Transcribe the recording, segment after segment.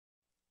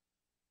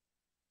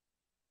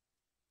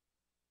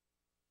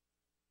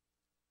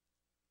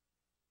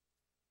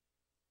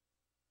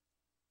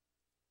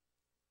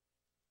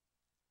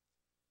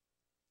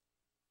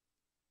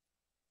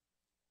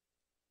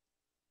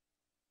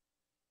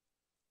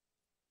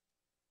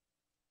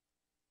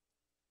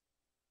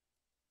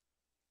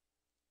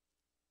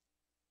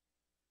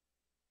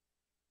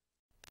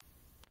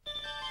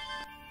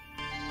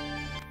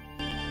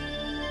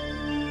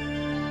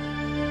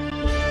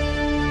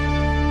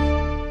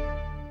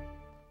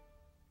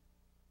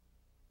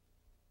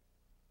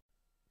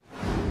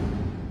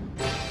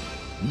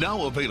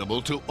Now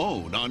available to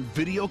own on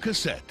video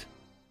cassette.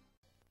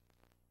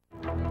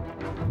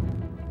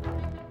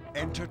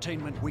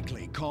 Entertainment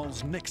Weekly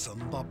calls Nixon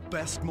the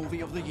best movie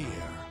of the year.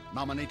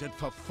 Nominated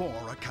for 4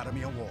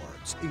 Academy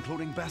Awards,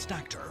 including Best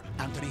Actor,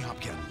 Anthony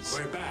Hopkins.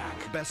 We're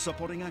back. Best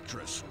Supporting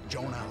Actress,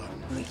 Joan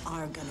Allen. We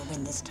are gonna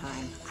win this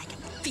time. I can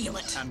feel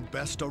it. And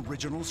Best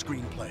Original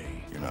Screenplay.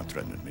 You're not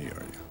threatening me,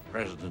 are you?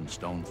 Presidents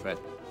don't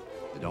threaten.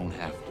 They don't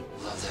have to.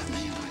 Love that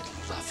man.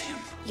 I love him.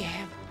 You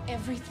have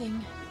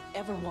everything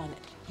ever wanted.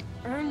 You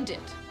earned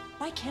it.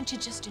 Why can't you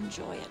just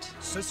enjoy it?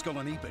 Siskel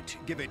and Ebert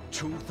give it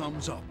 2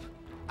 thumbs up.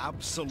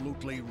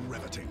 Absolutely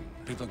riveting.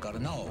 People gotta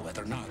know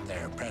whether or not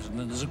their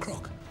president is a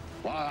crook.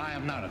 Well, I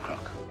am not a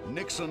crook.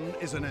 Nixon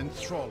is an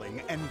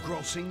enthralling,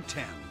 engrossing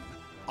 10.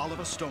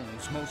 Oliver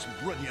Stone's most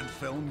brilliant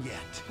film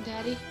yet.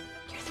 Daddy,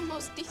 you're the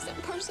most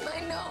decent person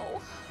I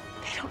know.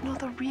 They don't know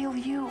the real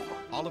you.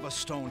 Oliver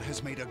Stone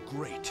has made a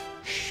great,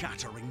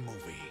 shattering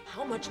movie.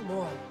 How much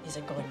more is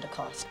it going to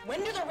cost?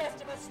 When do the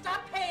rest of us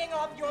stop paying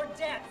off your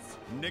debts?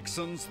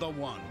 Nixon's the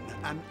one,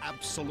 an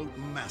absolute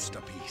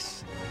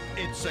masterpiece.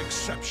 It's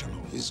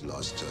exceptional. He's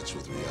lost touch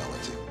with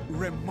reality.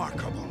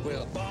 Remarkable.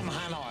 We'll bomb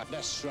Hanoi.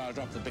 Let's drop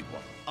the big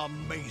one.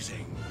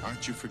 Amazing.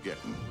 Aren't you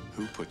forgetting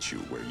who put you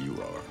where you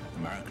are?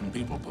 American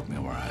people put me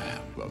where I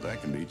am. Well,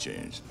 that can be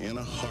changed in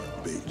a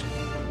heartbeat.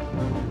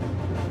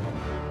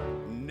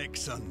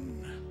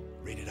 Nixon.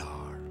 Rated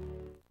R.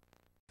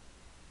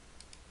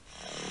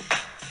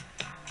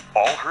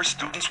 All her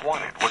students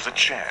wanted was a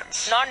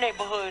chance. In our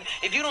neighborhood,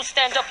 if you don't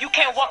stand up, you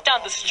can't walk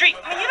down the street.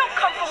 I mean, you don't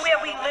come from where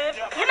we live.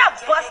 You're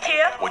not bust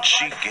here. What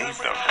she gave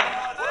them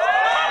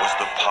was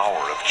the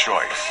power of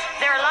choice.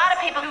 There are a lot of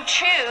people who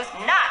choose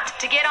not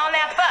to get on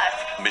that bus.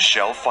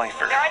 Michelle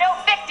Pfeiffer. There are no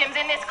victims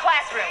in this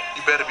classroom.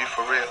 You better be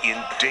for real. In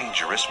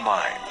Dangerous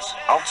Minds.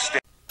 Outstanding.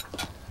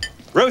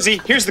 Rosie,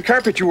 here's the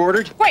carpet you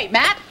ordered. Wait,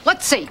 Matt,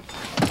 let's see.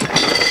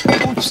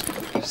 Oops,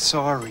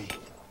 sorry.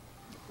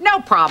 No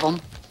problem.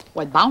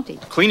 With Bounty.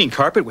 Cleaning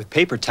carpet with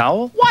paper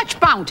towel? Watch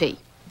Bounty.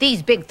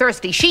 These big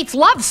thirsty sheets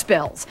love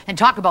spills. And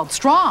talk about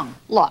strong.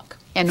 Look,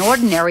 an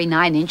ordinary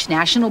 9-inch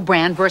national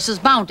brand versus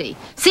Bounty.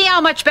 See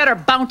how much better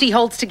Bounty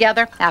holds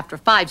together after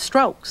 5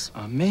 strokes.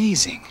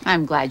 Amazing.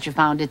 I'm glad you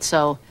found it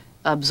so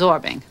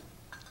absorbing.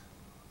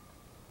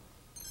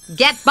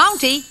 Get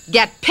Bounty,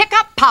 get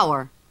pickup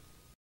power.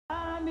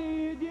 I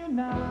need you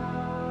now.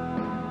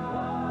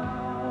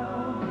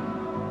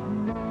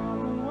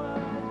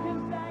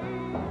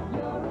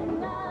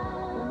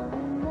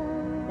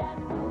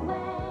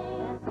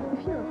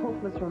 If you're a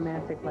hopeless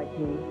romantic like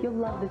me, you'll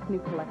love this new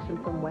collection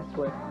from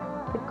Westwood.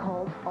 It's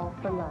called All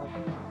for Love.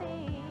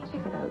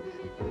 Check it out.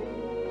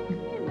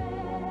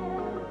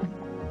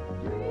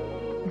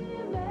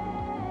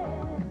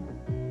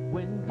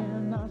 When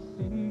can I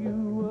see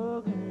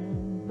you again?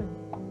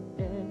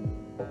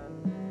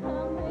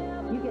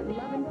 You get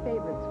love and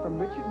favorites from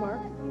Richard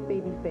Marx,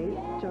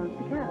 Babyface, John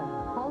Cicada,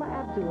 Paula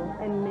Abdul,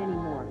 and many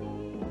more.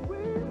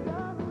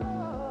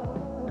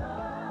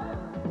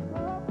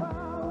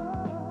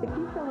 If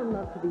you fell in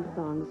love to these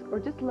songs, or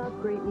just love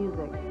great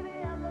music,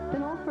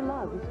 then All for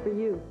Love is for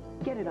you.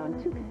 Get it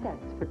on 2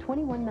 cassettes for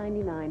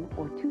 $21.99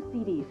 or 2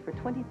 CDs for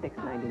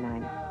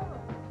 $26.99.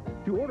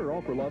 To order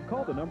All for Love,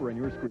 call the number on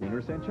your screen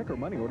or send check or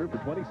money order for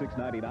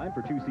 $26.99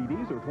 for 2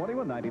 CDs or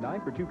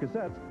 $21.99 for 2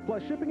 cassettes,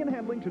 plus shipping and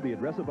handling to the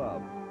address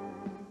above.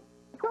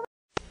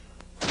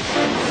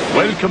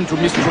 Welcome to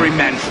Mystery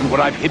Mansion,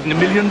 where I've hidden $1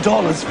 million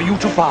for you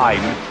to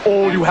find.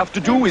 All you have to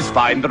do is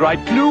find the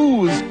right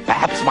clues.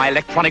 Perhaps my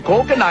electronic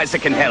organizer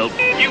can help.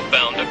 You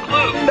found a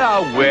clue.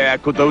 Now, where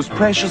could those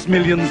precious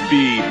millions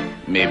be?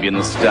 Maybe in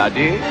the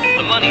study?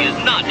 The money is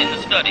not in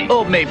the study.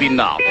 Or maybe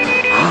not.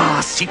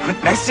 Ah,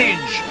 secret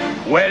message.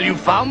 Well, you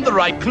found the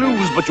right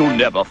clues, but you'll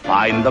never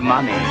find the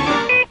money.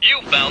 You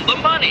found the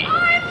money.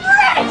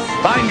 I'm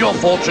rich! Find your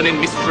fortune in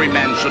Mystery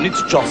Mansion.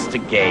 It's just a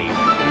game.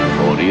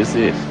 Or is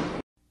it?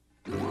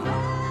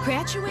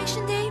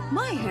 Graduation day,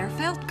 my hair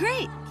felt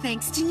great,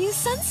 thanks to new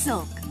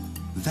Sunsilk.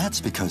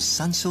 That's because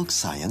Sunsilk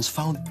Science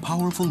found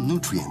powerful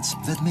nutrients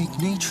that make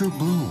nature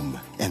bloom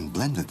and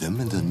blended them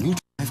in the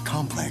Nutri-Life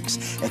Complex,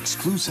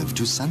 exclusive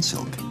to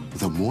Sunsilk.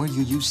 The more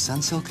you use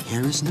Sunsilk,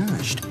 hair is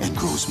nourished and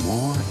grows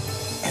more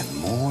and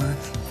more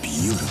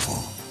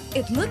beautiful.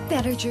 It looked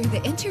better during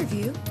the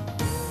interview.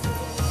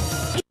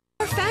 It's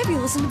more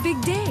fabulous on a big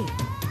day.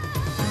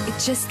 It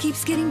just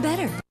keeps getting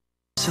better.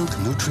 Silk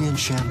Nutrient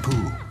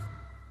Shampoo.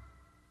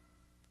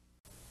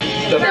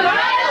 The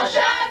Bridal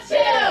Shop 2!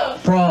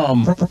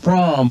 Prom. The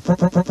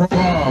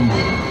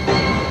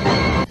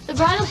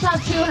Bridal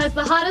Shop 2 has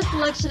the hottest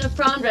selection of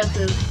prom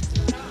dresses.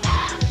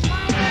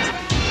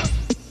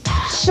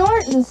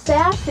 Short and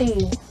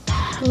sassy.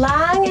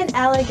 Long and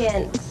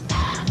elegant.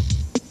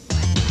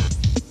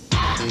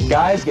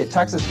 Guys get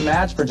tuxes to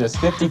match for just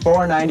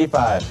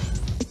 $54.95.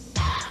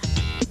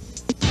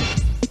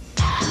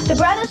 The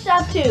Bridal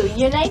Shop 2,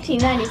 your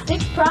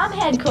 1996 prom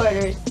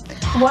headquarters.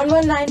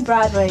 119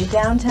 Broadway,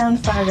 downtown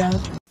Fargo.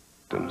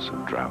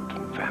 Some drought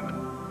and famine.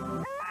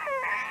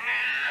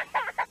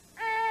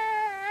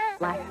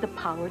 Lack the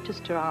power to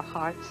stir our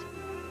hearts.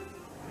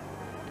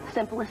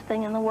 simplest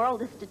thing in the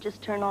world is to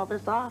just turn all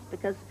this off,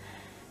 because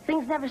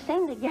things never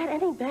seem to get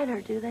any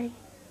better, do they?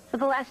 For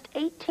the last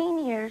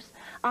 18 years,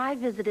 I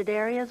visited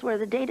areas where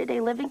the day-to-day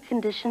living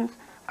conditions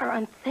are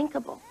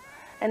unthinkable.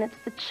 And it's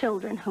the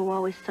children who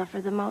always suffer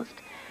the most.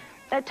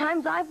 At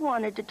times, I've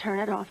wanted to turn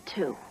it off,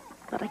 too.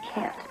 But I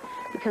can't,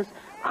 because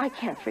I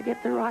can't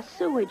forget the raw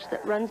sewage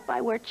that runs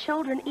by where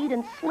children eat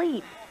and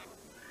sleep.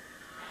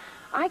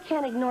 I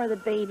can't ignore the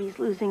babies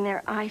losing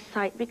their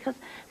eyesight because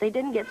they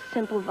didn't get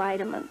simple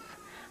vitamins.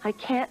 I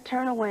can't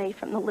turn away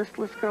from the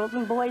listless girls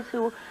and boys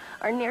who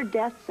are near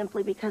death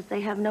simply because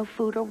they have no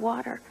food or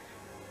water.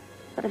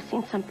 But I've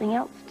seen something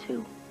else,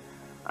 too.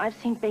 I've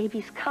seen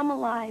babies come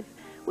alive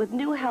with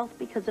new health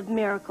because of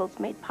miracles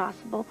made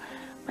possible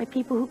by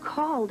people who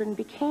called and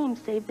became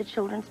Save the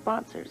Children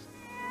sponsors.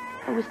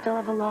 But we still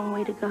have a long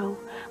way to go.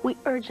 We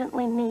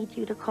urgently need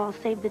you to call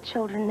Save the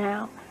Children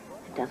now.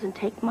 It doesn't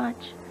take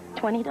much.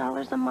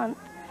 $20 a month.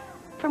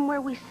 From where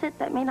we sit,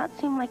 that may not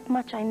seem like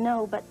much, I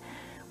know, but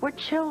where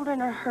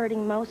children are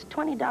hurting most,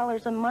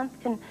 $20 a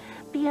month can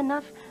be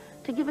enough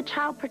to give a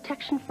child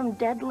protection from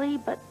deadly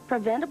but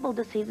preventable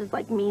diseases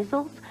like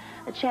measles,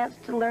 a chance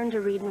to learn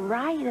to read and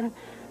write, and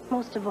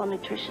most of all,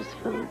 nutritious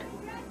food.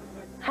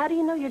 How do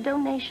you know your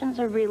donations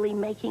are really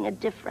making a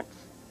difference?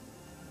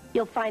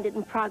 You'll find it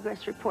in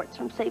progress reports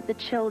from Save the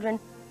Children.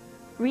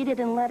 Read it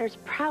in letters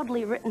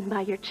proudly written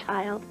by your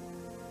child.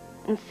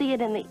 And see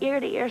it in the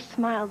ear-to-ear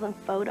smiles and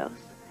photos.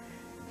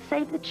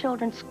 Save the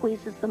Children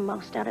squeezes the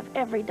most out of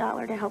every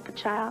dollar to help a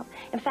child.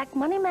 In fact,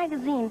 Money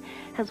Magazine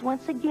has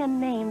once again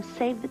named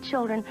Save the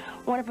Children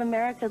one of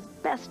America's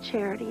best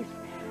charities.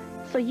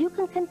 So you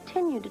can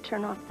continue to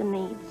turn off the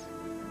needs.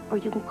 Or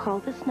you can call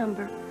this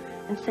number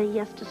and say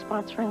yes to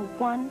sponsoring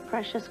one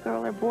precious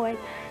girl or boy.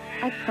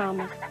 I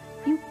promise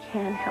you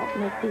can help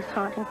make these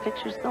haunting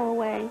pictures go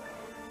away.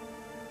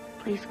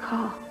 Please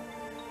call.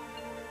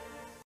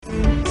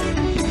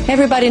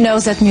 Everybody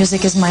knows that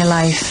music is my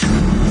life.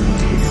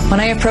 When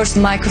I approach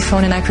the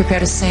microphone and I prepare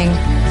to sing,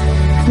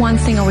 one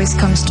thing always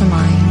comes to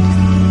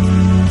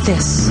mind.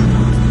 This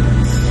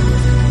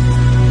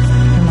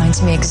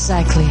reminds me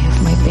exactly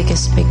of my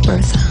biggest Big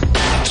Bertha.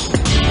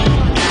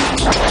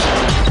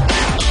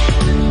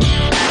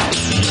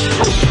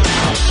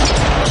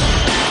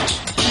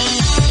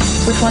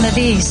 With one of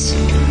these,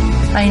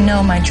 I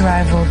know my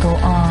drive will go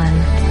on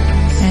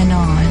and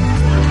on.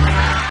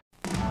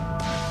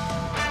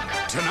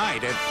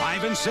 Tonight at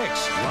 5 and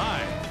 6,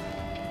 live.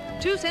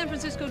 2 San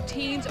Francisco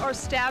teens are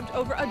stabbed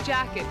over a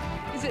jacket.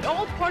 Is it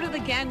all part of the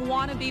gang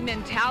wannabe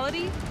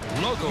mentality?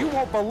 Local. You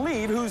won't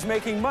believe who's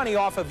making money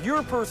off of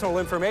your personal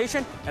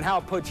information and how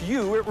it puts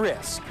you at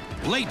risk.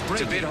 Late breaking.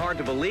 It's a bit hard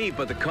to believe,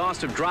 but the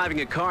cost of driving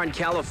a car in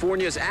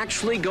California is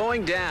actually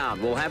going down.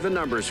 We'll have the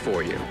numbers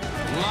for you.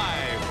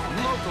 Live,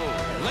 local,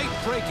 late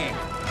breaking.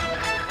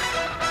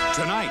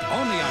 Tonight,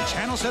 only on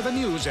Channel 7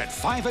 News at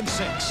 5 and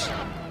 6.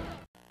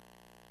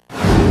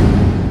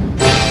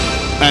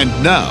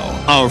 And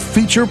now, our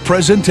feature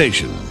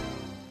presentation.